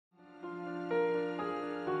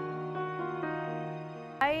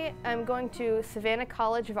I am going to Savannah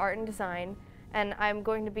College of Art and Design, and I'm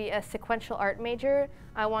going to be a sequential art major.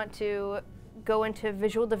 I want to go into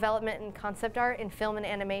visual development and concept art in film and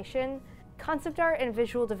animation. Concept art and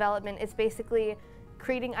visual development is basically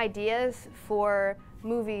creating ideas for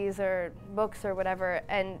movies or books or whatever,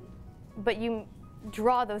 but you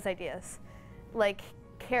draw those ideas, like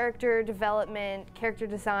character development, character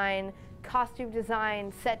design, costume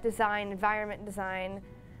design, set design, environment design,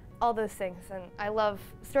 all those things. And I love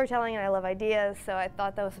storytelling and I love ideas, so I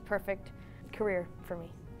thought that was a perfect career for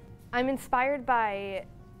me. I'm inspired by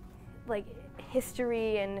like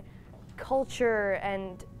history and culture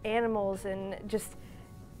and animals and just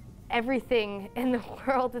everything in the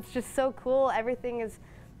world. It's just so cool. Everything is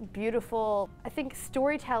beautiful. I think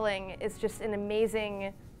storytelling is just an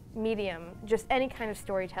amazing medium, just any kind of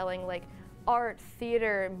storytelling, like art,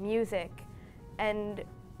 theater, music. And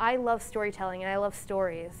I love storytelling and I love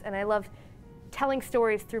stories and I love telling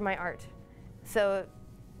stories through my art. So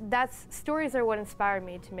stories are what inspired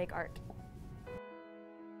me to make art.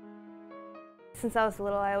 Since I was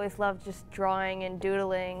little, I always loved just drawing and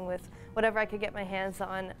doodling with whatever I could get my hands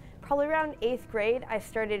on. Probably around 8th grade, I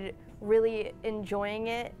started really enjoying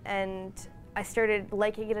it and I started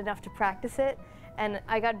liking it enough to practice it, and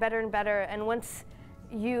I got better and better. And once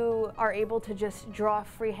you are able to just draw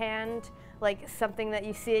freehand, like something that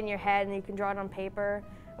you see in your head and you can draw it on paper,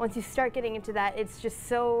 once you start getting into that, it's just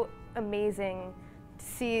so amazing to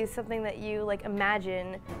see something that you like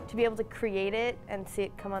imagine, to be able to create it and see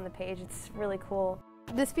it come on the page. It's really cool.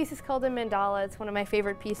 This piece is called a mandala. It's one of my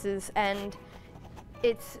favorite pieces, and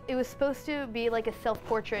it was supposed to be like a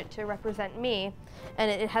self-portrait to represent me, and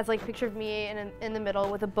it has like a picture of me in the middle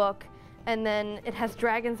with a book, and then it has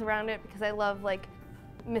dragons around it because I love like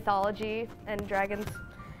mythology and dragons,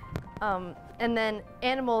 and then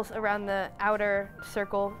animals around the outer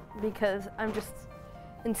circle because I'm just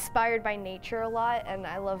inspired by nature a lot, and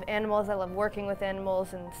I love animals. I love working with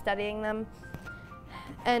animals and studying them.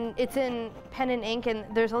 And it's in pen and ink, and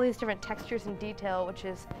there's all these different textures and detail, which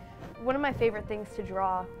is one of my favorite things to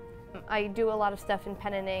draw. I do a lot of stuff in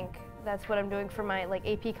pen and ink. That's what I'm doing for my like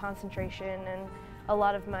AP concentration and a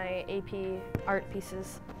lot of my AP art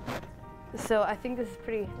pieces. So I think this is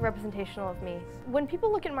pretty representational of me. When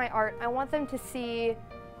people look at my art, I want them to see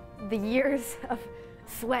the years of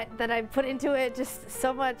sweat that I put into it, just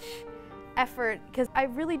so much effort, because I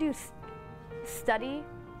really do study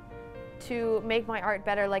to make my art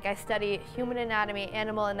better. Like I study human anatomy,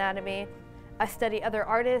 animal anatomy, I study other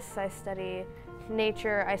artists, I study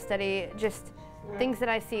nature, I study just things that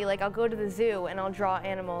I see. Like I'll go to the zoo and I'll draw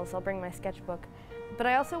animals, I'll bring my sketchbook. But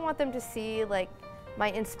I also want them to see like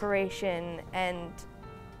my inspiration and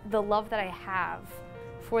the love that I have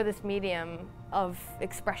for this medium of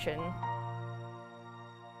expression.